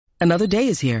Another day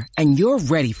is here, and you're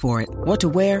ready for it. What to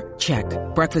wear? Check.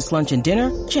 Breakfast, lunch, and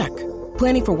dinner? Check.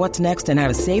 Planning for what's next and how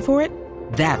to save for it?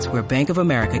 That's where Bank of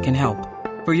America can help.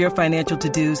 For your financial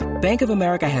to-dos, Bank of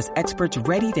America has experts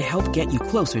ready to help get you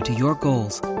closer to your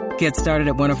goals. Get started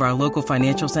at one of our local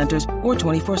financial centers or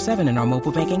 24/7 in our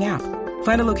mobile banking app.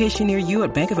 Find a location near you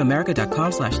at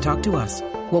bankofamerica.com/talktous.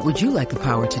 What would you like the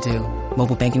power to do?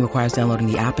 Mobile banking requires downloading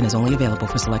the app and is only available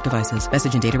for select devices.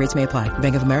 Message and data rates may apply.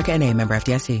 Bank of America N.A., member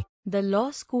FDIC. The Law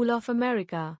School of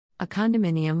America. A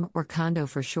condominium, or condo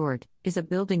for short, is a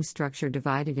building structure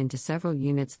divided into several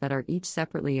units that are each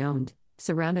separately owned,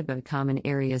 surrounded by common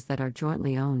areas that are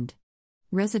jointly owned.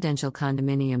 Residential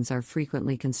condominiums are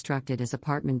frequently constructed as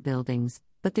apartment buildings,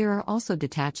 but there are also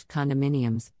detached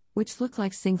condominiums, which look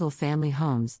like single-family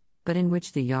homes, but in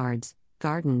which the yards,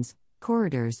 gardens,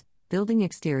 corridors, building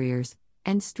exteriors,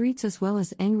 and streets as well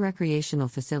as any recreational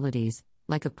facilities,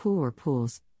 like a pool or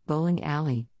pools, bowling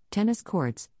alley, tennis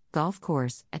courts, golf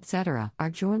course, etc., are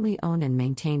jointly owned and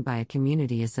maintained by a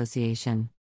community association.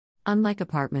 Unlike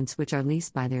apartments which are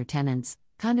leased by their tenants,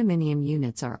 condominium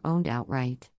units are owned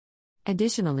outright.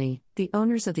 Additionally, the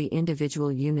owners of the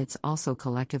individual units also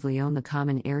collectively own the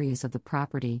common areas of the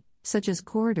property, such as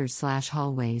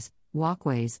corridors/hallways,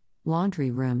 walkways, laundry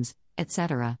rooms,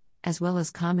 etc., as well as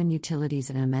common utilities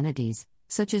and amenities,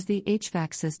 such as the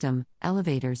HVAC system,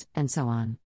 elevators, and so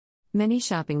on. Many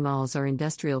shopping malls are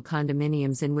industrial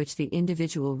condominiums in which the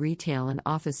individual retail and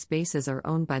office spaces are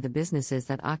owned by the businesses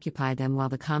that occupy them, while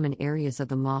the common areas of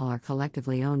the mall are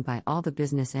collectively owned by all the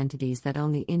business entities that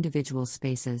own the individual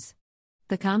spaces.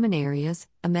 The common areas,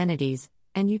 amenities,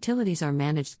 and utilities are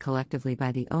managed collectively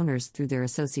by the owners through their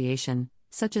association,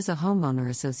 such as a homeowner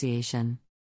association.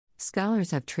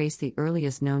 Scholars have traced the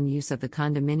earliest known use of the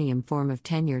condominium form of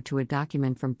tenure to a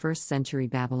document from 1st century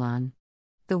Babylon.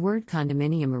 The word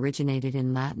condominium originated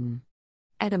in Latin.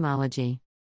 Etymology.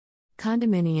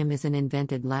 Condominium is an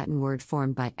invented Latin word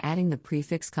formed by adding the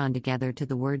prefix con together to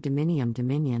the word dominium,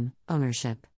 dominion,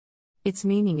 ownership. Its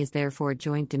meaning is therefore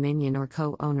joint dominion or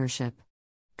co-ownership.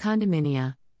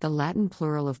 Condominia, the Latin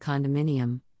plural of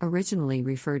condominium, originally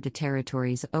referred to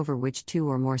territories over which two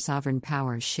or more sovereign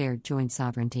powers shared joint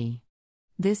sovereignty.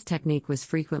 This technique was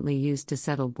frequently used to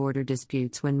settle border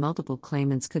disputes when multiple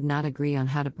claimants could not agree on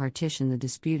how to partition the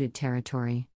disputed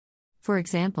territory. For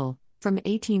example, from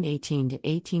 1818 to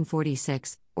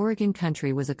 1846, Oregon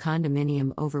Country was a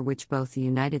condominium over which both the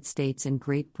United States and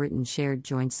Great Britain shared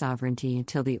joint sovereignty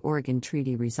until the Oregon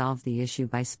Treaty resolved the issue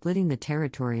by splitting the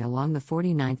territory along the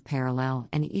 49th parallel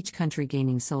and each country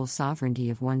gaining sole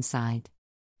sovereignty of one side.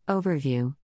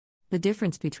 Overview. The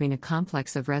difference between a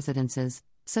complex of residences,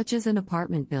 such as an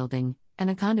apartment building, and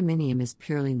a condominium is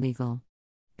purely legal.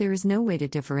 There is no way to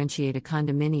differentiate a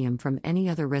condominium from any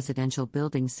other residential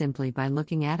building simply by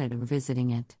looking at it or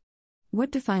visiting it.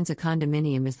 What defines a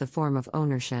condominium is the form of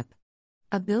ownership.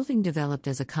 A building developed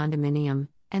as a condominium,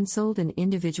 and sold in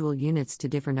individual units to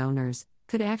different owners,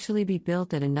 could actually be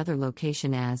built at another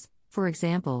location as, for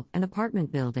example, an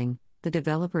apartment building. The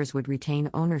developers would retain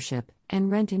ownership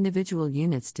and rent individual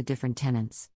units to different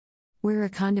tenants. Where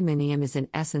a condominium is in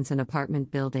essence an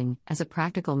apartment building, as a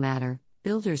practical matter,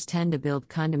 builders tend to build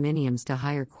condominiums to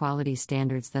higher quality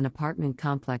standards than apartment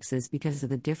complexes because of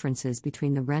the differences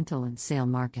between the rental and sale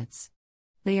markets.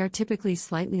 They are typically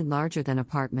slightly larger than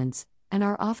apartments, and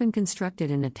are often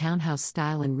constructed in a townhouse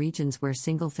style in regions where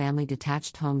single-family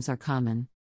detached homes are common.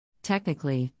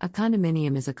 Technically, a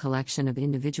condominium is a collection of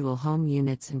individual home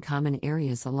units and common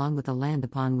areas along with the land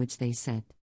upon which they sit.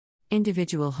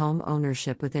 Individual home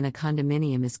ownership within a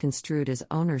condominium is construed as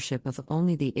ownership of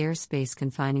only the airspace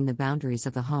confining the boundaries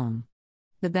of the home.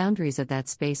 The boundaries of that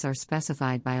space are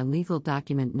specified by a legal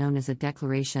document known as a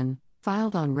declaration,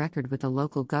 filed on record with the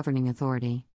local governing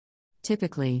authority.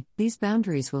 Typically, these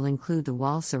boundaries will include the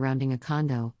walls surrounding a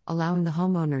condo, allowing the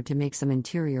homeowner to make some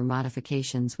interior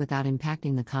modifications without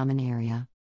impacting the common area.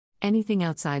 Anything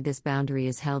outside this boundary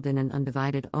is held in an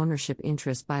undivided ownership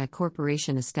interest by a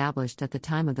corporation established at the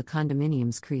time of the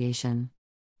condominium's creation.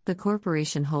 The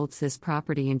corporation holds this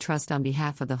property in trust on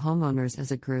behalf of the homeowners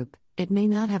as a group. It may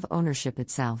not have ownership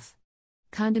itself.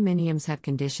 Condominiums have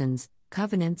conditions,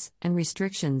 covenants, and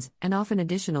restrictions, and often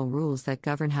additional rules that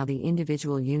govern how the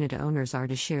individual unit owners are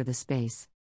to share the space.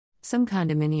 Some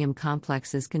condominium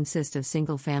complexes consist of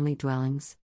single-family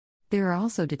dwellings. There are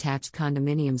also detached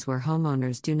condominiums where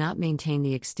homeowners do not maintain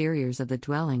the exteriors of the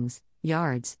dwellings,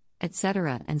 yards,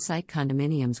 etc., and site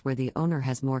condominiums where the owner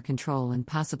has more control and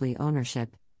possibly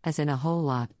ownership, as in a whole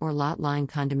lot or lot line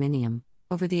condominium,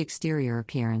 over the exterior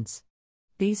appearance.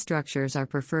 These structures are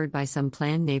preferred by some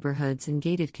planned neighborhoods and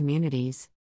gated communities.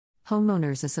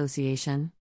 Homeowners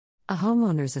Association. A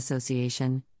homeowners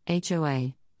association,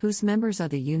 HOA, whose members are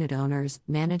the unit owners,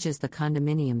 manages the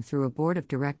condominium through a board of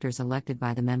directors elected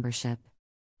by the membership.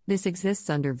 This exists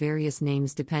under various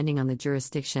names depending on the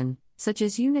jurisdiction, such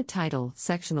as unit title,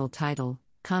 sectional title,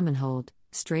 commonhold,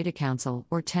 strata council,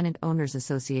 or tenant owners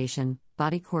association,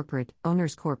 body corporate,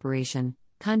 owners corporation,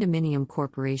 condominium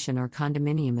corporation, or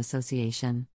condominium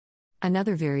association.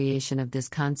 Another variation of this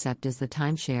concept is the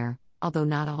timeshare, although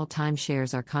not all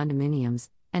timeshares are condominiums,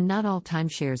 and not all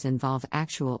timeshares involve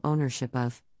actual ownership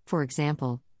of, for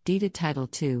example, deeded title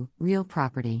to real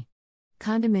property.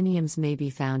 Condominiums may be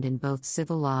found in both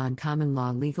civil law and common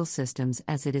law legal systems,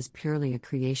 as it is purely a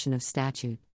creation of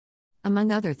statute. Among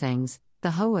other things,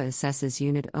 the HOA assesses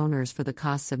unit owners for the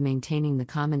costs of maintaining the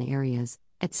common areas,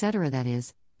 etc. That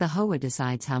is, the HOA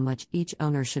decides how much each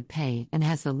owner should pay and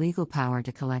has the legal power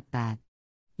to collect that.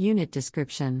 Unit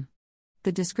description.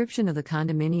 The description of the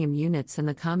condominium units and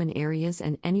the common areas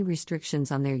and any restrictions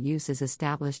on their use is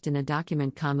established in a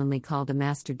document commonly called a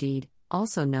master deed,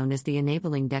 also known as the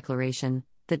enabling declaration,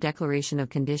 the declaration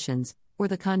of conditions, or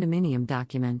the condominium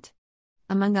document.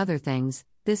 Among other things,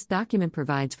 this document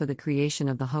provides for the creation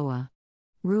of the HOA.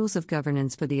 Rules of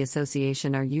governance for the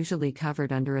association are usually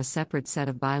covered under a separate set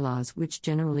of bylaws which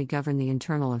generally govern the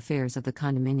internal affairs of the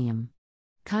condominium.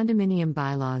 Condominium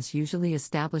bylaws usually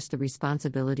establish the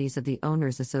responsibilities of the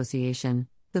owners association,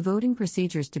 the voting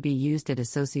procedures to be used at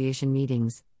association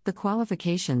meetings, the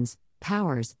qualifications,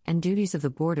 powers, and duties of the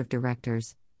board of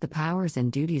directors, the powers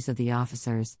and duties of the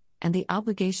officers, and the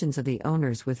obligations of the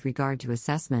owners with regard to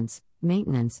assessments,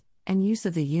 maintenance, and use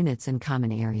of the units and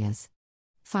common areas.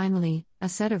 Finally, a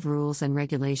set of rules and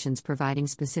regulations providing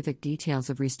specific details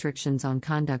of restrictions on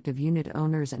conduct of unit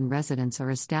owners and residents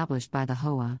are established by the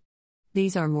HOA.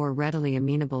 These are more readily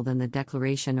amenable than the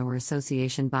declaration or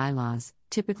association bylaws,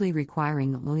 typically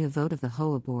requiring only a vote of the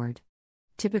HOA board.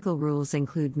 Typical rules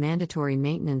include mandatory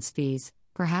maintenance fees,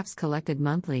 perhaps collected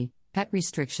monthly, pet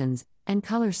restrictions, and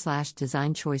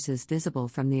color/design choices visible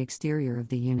from the exterior of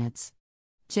the units.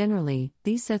 Generally,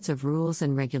 these sets of rules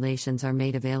and regulations are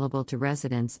made available to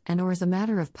residents and/or as a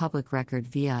matter of public record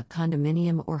via a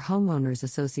condominium or homeowners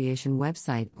association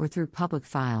website or through public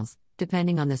files,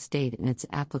 depending on the state and its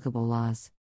applicable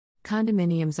laws.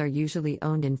 Condominiums are usually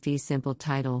owned in fee simple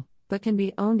title, but can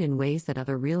be owned in ways that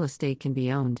other real estate can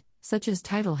be owned, such as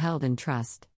title held in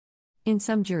trust. In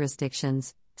some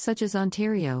jurisdictions, such as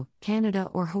Ontario, Canada,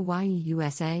 or Hawaii,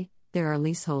 USA, there are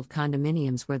leasehold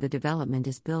condominiums where the development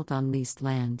is built on leased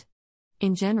land.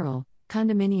 In general,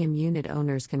 condominium unit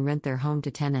owners can rent their home to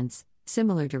tenants,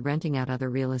 similar to renting out other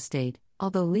real estate,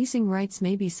 although leasing rights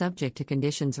may be subject to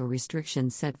conditions or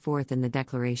restrictions set forth in the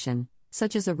declaration,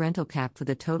 such as a rental cap for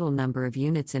the total number of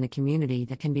units in a community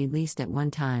that can be leased at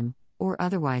one time, or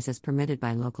otherwise as permitted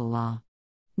by local law.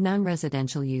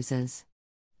 Non-residential uses.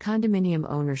 Condominium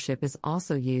ownership is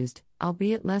also used,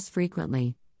 albeit less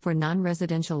frequently, for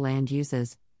non-residential land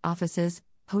uses, offices,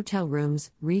 hotel rooms,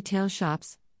 retail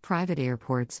shops, private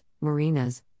airports,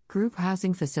 marinas, group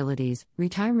housing facilities,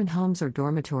 retirement homes or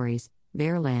dormitories,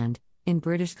 bare land, in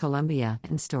British Columbia,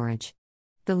 and storage.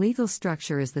 The legal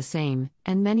structure is the same,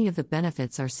 and many of the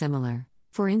benefits are similar.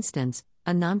 For instance,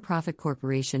 a nonprofit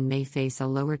corporation may face a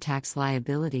lower tax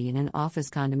liability in an office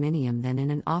condominium than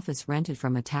in an office rented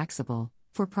from a taxable,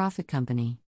 for-profit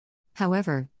company.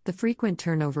 However, the frequent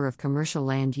turnover of commercial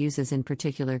land uses in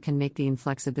particular can make the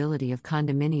inflexibility of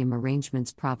condominium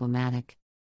arrangements problematic.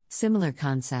 Similar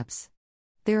concepts.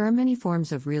 There are many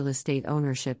forms of real estate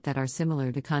ownership that are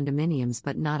similar to condominiums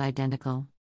but not identical.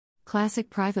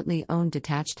 Classic privately owned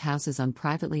detached houses on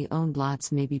privately owned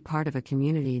lots may be part of a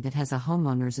community that has a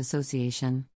homeowners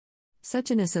association. Such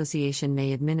an association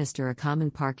may administer a common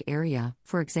park area,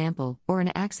 for example, or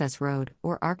an access road,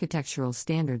 or architectural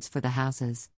standards for the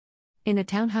houses. In a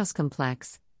townhouse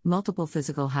complex, multiple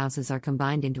physical houses are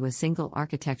combined into a single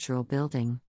architectural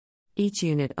building. Each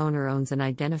unit owner owns an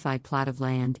identified plot of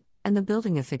land, and the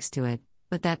building affixed to it,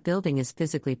 but that building is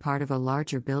physically part of a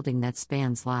larger building that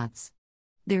spans lots.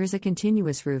 There is a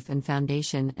continuous roof and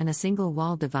foundation, and a single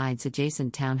wall divides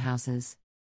adjacent townhouses.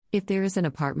 If there is an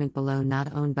apartment below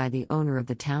not owned by the owner of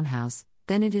the townhouse,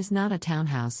 then it is not a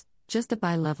townhouse, just a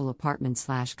bi-level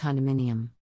apartment/condominium.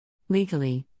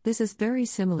 Legally, this is very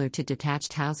similar to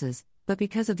detached houses, but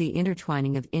because of the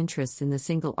intertwining of interests in the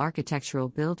single architectural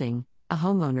building, a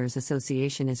homeowners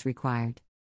association is required.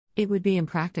 It would be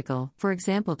impractical, for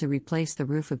example, to replace the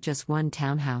roof of just one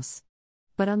townhouse.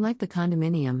 But unlike the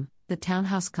condominium, the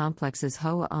townhouse complex's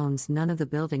HOA owns none of the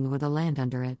building or the land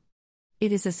under it.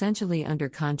 It is essentially under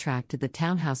contract to the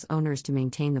townhouse owners to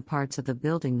maintain the parts of the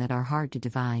building that are hard to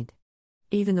divide.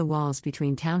 Even the walls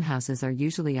between townhouses are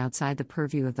usually outside the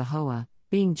purview of the HOA,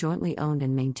 being jointly owned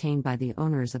and maintained by the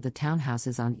owners of the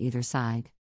townhouses on either side.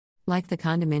 Like the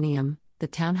condominium, the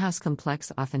townhouse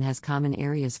complex often has common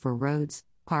areas for roads,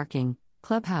 parking,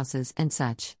 clubhouses, and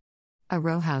such. A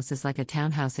row house is like a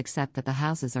townhouse except that the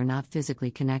houses are not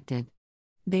physically connected.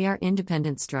 They are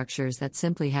independent structures that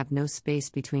simply have no space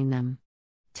between them.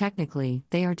 Technically,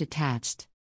 they are detached.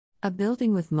 A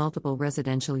building with multiple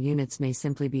residential units may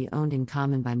simply be owned in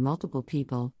common by multiple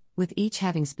people, with each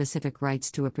having specific rights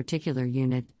to a particular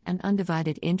unit and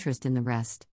undivided interest in the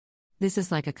rest. This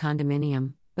is like a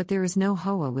condominium, but there is no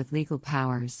HOA with legal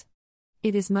powers.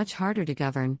 It is much harder to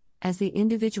govern, as the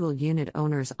individual unit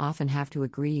owners often have to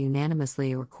agree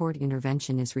unanimously or court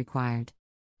intervention is required.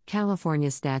 California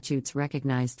statutes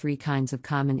recognize three kinds of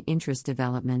common interest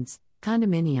developments: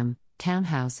 condominium,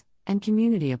 townhouse, and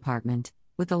community apartment,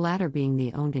 with the latter being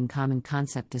the owned in common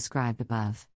concept described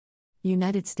above.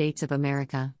 United States of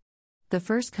America. The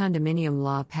first condominium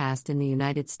law passed in the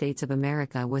United States of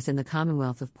America was in the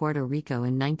Commonwealth of Puerto Rico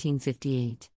in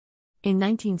 1958. In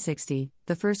 1960,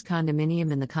 the first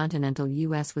condominium in the continental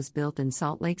U.S. was built in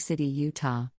Salt Lake City,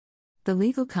 Utah. The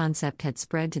legal concept had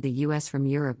spread to the U.S. from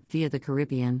Europe via the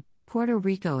Caribbean, Puerto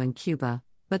Rico, and Cuba,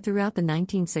 but throughout the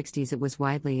 1960s it was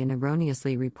widely and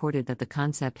erroneously reported that the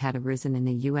concept had arisen in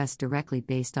the U.S. directly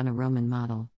based on a Roman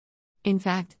model. In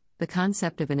fact, the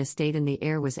concept of an estate in the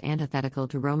air was antithetical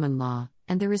to Roman law,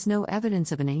 and there is no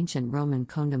evidence of an ancient Roman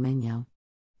condominio.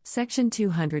 Section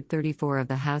 234 of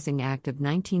the Housing Act of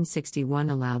 1961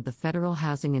 allowed the Federal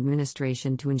Housing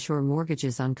Administration to insure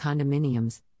mortgages on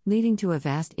condominiums, leading to a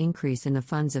vast increase in the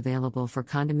funds available for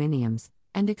condominiums,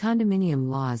 and to condominium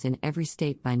laws in every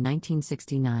state by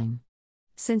 1969.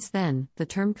 Since then, the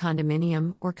term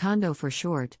condominium, or condo for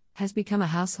short, has become a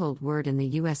household word in the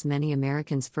U.S. Many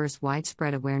Americans' first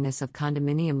widespread awareness of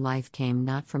condominium life came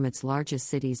not from its largest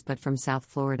cities but from South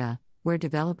Florida, where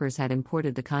developers had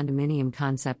imported the condominium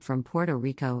concept from Puerto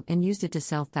Rico and used it to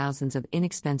sell thousands of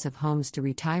inexpensive homes to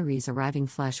retirees arriving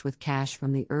flush with cash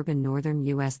from the urban northern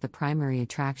U.S. The primary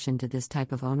attraction to this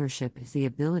type of ownership is the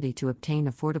ability to obtain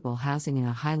affordable housing in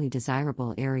a highly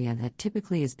desirable area that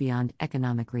typically is beyond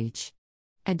economic reach.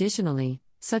 Additionally,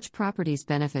 such properties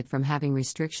benefit from having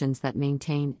restrictions that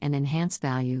maintain and enhance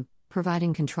value,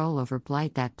 providing control over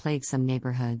blight that plagues some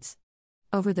neighborhoods.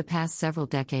 Over the past several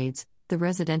decades, the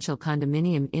residential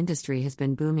condominium industry has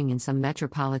been booming in some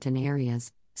metropolitan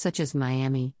areas, such as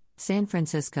Miami, San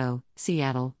Francisco,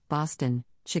 Seattle, Boston,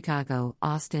 Chicago,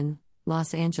 Austin,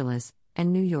 Los Angeles,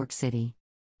 and New York City.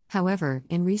 However,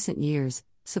 in recent years,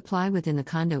 supply within the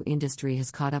condo industry has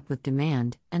caught up with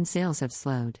demand, and sales have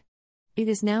slowed. It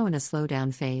is now in a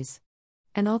slowdown phase.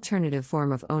 An alternative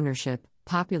form of ownership,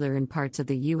 popular in parts of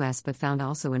the U.S. but found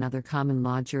also in other common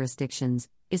law jurisdictions,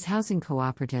 is housing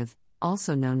cooperative,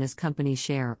 also known as company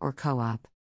share or co-op.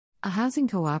 A housing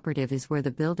cooperative is where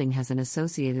the building has an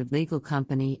associated legal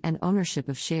company and ownership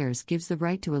of shares gives the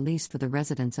right to a lease for the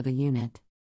residents of a unit.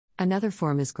 Another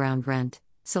form is ground rent,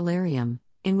 solarium,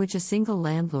 in which a single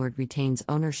landlord retains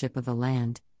ownership of the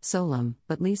land, solum,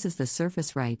 but leases the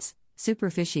surface rights,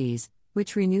 superficies,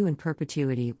 which renew in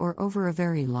perpetuity or over a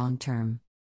very long term.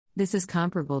 This is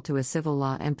comparable to a civil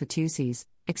law emphyteusis,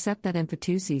 except that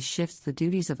emphyteusis shifts the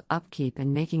duties of upkeep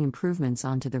and making improvements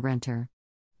onto the renter.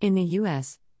 In the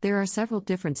U.S., there are several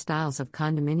different styles of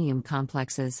condominium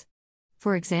complexes.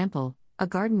 For example, a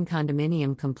garden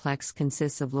condominium complex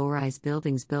consists of low-rise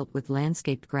buildings built with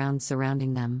landscaped grounds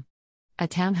surrounding them. A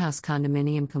townhouse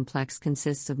condominium complex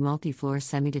consists of multi-floor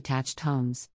semi-detached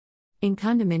homes. In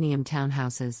condominium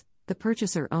townhouses, the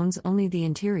purchaser owns only the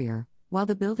interior, while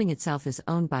the building itself is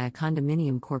owned by a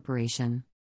condominium corporation.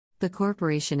 The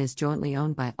corporation is jointly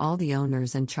owned by all the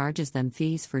owners and charges them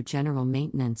fees for general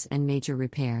maintenance and major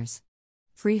repairs.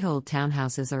 Freehold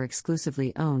townhouses are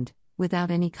exclusively owned,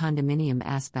 without any condominium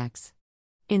aspects.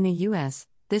 In the U.S.,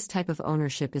 this type of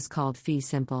ownership is called fee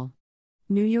simple.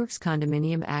 New York's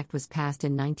Condominium Act was passed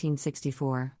in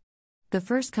 1964. The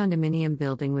first condominium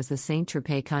building was the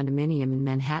Saint-Tropez condominium in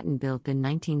Manhattan, built in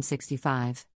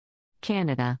 1965.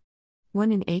 Canada.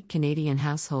 1 in 8 Canadian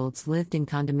households lived in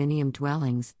condominium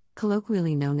dwellings,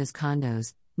 colloquially known as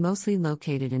condos, mostly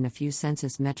located in a few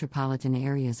census metropolitan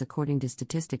areas. According to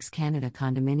Statistics Canada,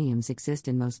 condominiums exist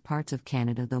in most parts of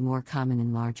Canada, though more common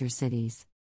in larger cities.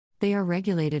 They are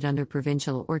regulated under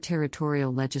provincial or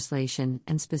territorial legislation,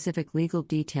 and specific legal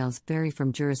details vary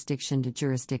from jurisdiction to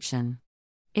jurisdiction.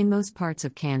 In most parts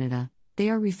of Canada, they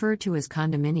are referred to as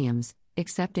condominiums,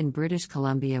 except in British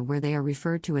Columbia where they are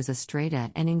referred to as a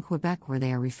strata, and in Quebec where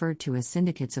they are referred to as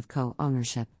syndicates of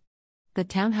co-ownership. The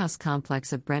townhouse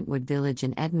complex of Brentwood Village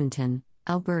in Edmonton,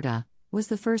 Alberta, was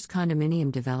the first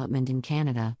condominium development in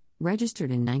Canada,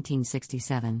 registered in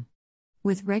 1967.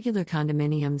 With regular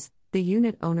condominiums, the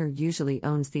unit owner usually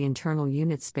owns the internal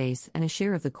unit space and a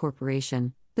share of the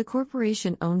corporation. The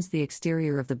corporation owns the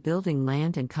exterior of the building,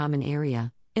 land, and common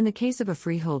area. In the case of a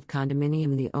freehold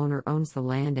condominium, the owner owns the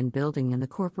land and building, and the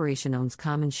corporation owns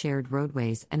common shared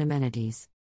roadways and amenities.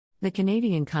 The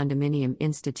Canadian Condominium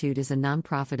Institute is a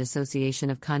non-profit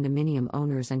association of condominium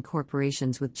owners and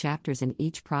corporations with chapters in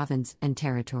each province and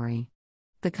territory.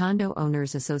 The Condo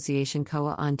Owners Association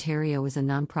COA Ontario is a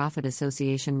non-profit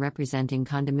association representing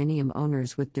condominium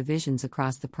owners with divisions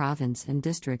across the province and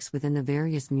districts within the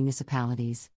various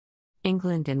municipalities.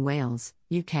 England and Wales,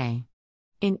 UK.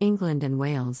 In England and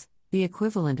Wales, the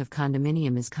equivalent of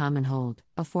condominium is commonhold,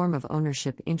 a form of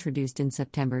ownership introduced in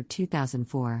September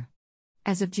 2004.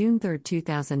 As of June 3,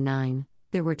 2009,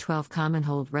 there were 12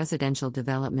 commonhold residential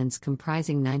developments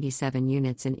comprising 97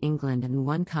 units in England and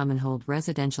 1 commonhold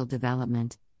residential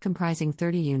development, comprising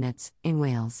 30 units, in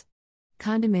Wales.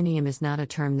 Condominium is not a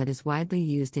term that is widely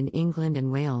used in England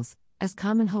and Wales, as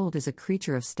commonhold is a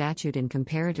creature of statute and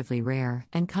comparatively rare,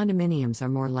 and condominiums are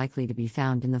more likely to be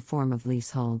found in the form of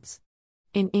leaseholds.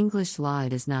 In English law,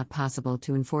 it is not possible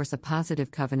to enforce a positive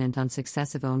covenant on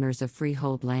successive owners of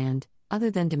freehold land, other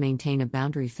than to maintain a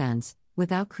boundary fence,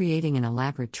 without creating an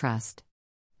elaborate trust.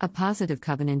 A positive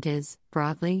covenant is,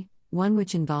 broadly, one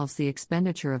which involves the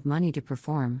expenditure of money to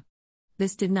perform.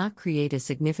 This did not create a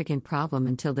significant problem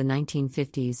until the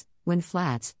 1950s, when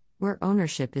flats, where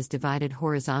ownership is divided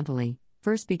horizontally,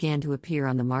 first began to appear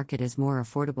on the market as more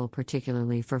affordable,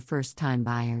 particularly for first-time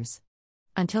buyers.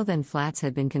 Until then, flats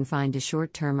had been confined to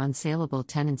short-term unsaleable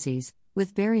tenancies,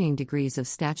 with varying degrees of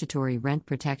statutory rent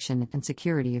protection and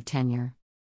security of tenure.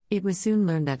 It was soon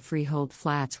learned that freehold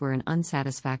flats were an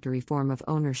unsatisfactory form of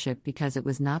ownership because it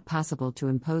was not possible to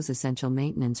impose essential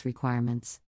maintenance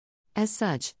requirements. As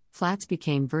such, flats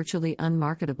became virtually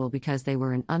unmarketable because they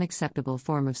were an unacceptable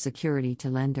form of security to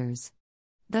lenders.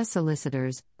 Thus,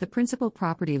 solicitors, the principal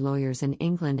property lawyers in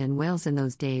England and Wales in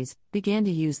those days, began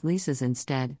to use leases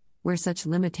instead, where such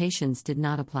limitations did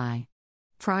not apply.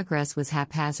 Progress was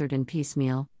haphazard and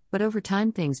piecemeal, but over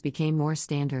time things became more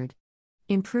standard.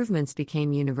 Improvements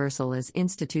became universal as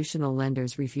institutional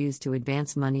lenders refused to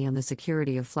advance money on the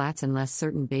security of flats unless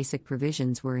certain basic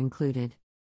provisions were included.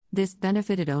 This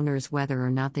benefited owners whether or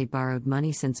not they borrowed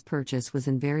money, since purchase was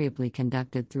invariably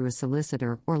conducted through a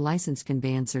solicitor or licensed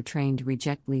conveyancer trained to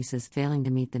reject leases failing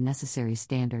to meet the necessary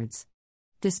standards.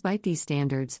 Despite these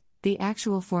standards, the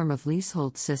actual form of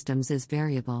leasehold systems is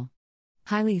variable.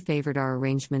 Highly favored are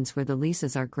arrangements where the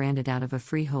leases are granted out of a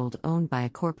freehold owned by a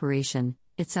corporation,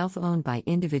 itself owned by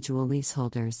individual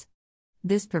leaseholders.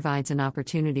 This provides an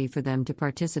opportunity for them to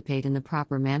participate in the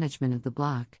proper management of the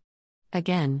block.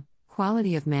 Again,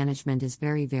 quality of management is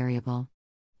very variable.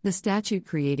 The statute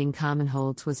creating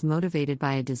commonholds was motivated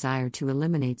by a desire to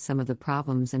eliminate some of the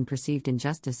problems and perceived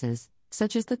injustices,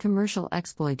 such as the commercial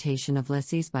exploitation of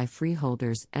lessees by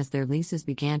freeholders as their leases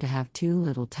began to have too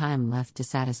little time left to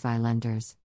satisfy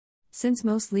lenders. Since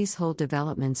most leasehold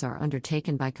developments are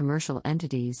undertaken by commercial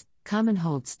entities,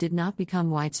 commonholds did not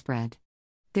become widespread.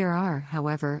 There are,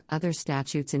 however, other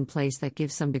statutes in place that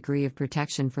give some degree of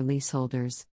protection for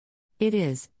leaseholders. It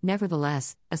is,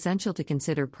 nevertheless, essential to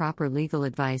consider proper legal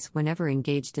advice whenever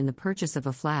engaged in the purchase of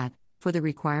a flat, for the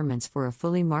requirements for a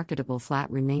fully marketable flat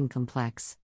remain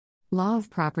complex. Law of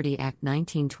Property Act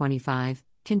 1925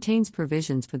 contains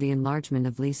provisions for the enlargement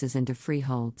of leases into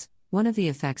freeholds, one of the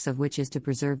effects of which is to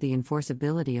preserve the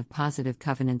enforceability of positive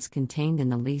covenants contained in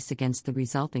the lease against the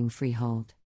resulting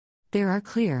freehold. There are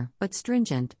clear, but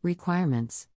stringent,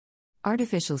 requirements.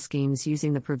 Artificial schemes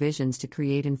using the provisions to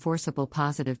create enforceable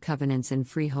positive covenants in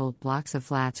freehold blocks of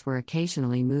flats were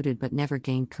occasionally mooted but never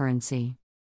gained currency.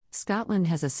 Scotland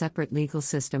has a separate legal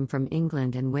system from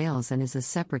England and Wales and is a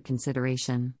separate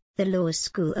consideration. The Law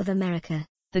School of America.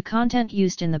 The content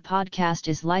used in the podcast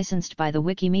is licensed by the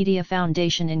Wikimedia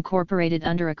Foundation Incorporated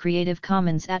under a Creative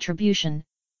Commons Attribution,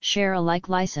 Share Alike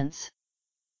license.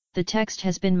 The text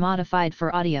has been modified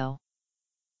for audio.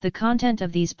 The content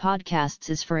of these podcasts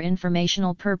is for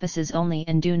informational purposes only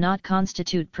and do not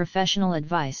constitute professional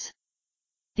advice.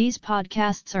 These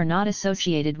podcasts are not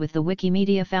associated with the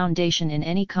Wikimedia Foundation in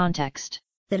any context.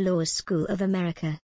 The Law School of America.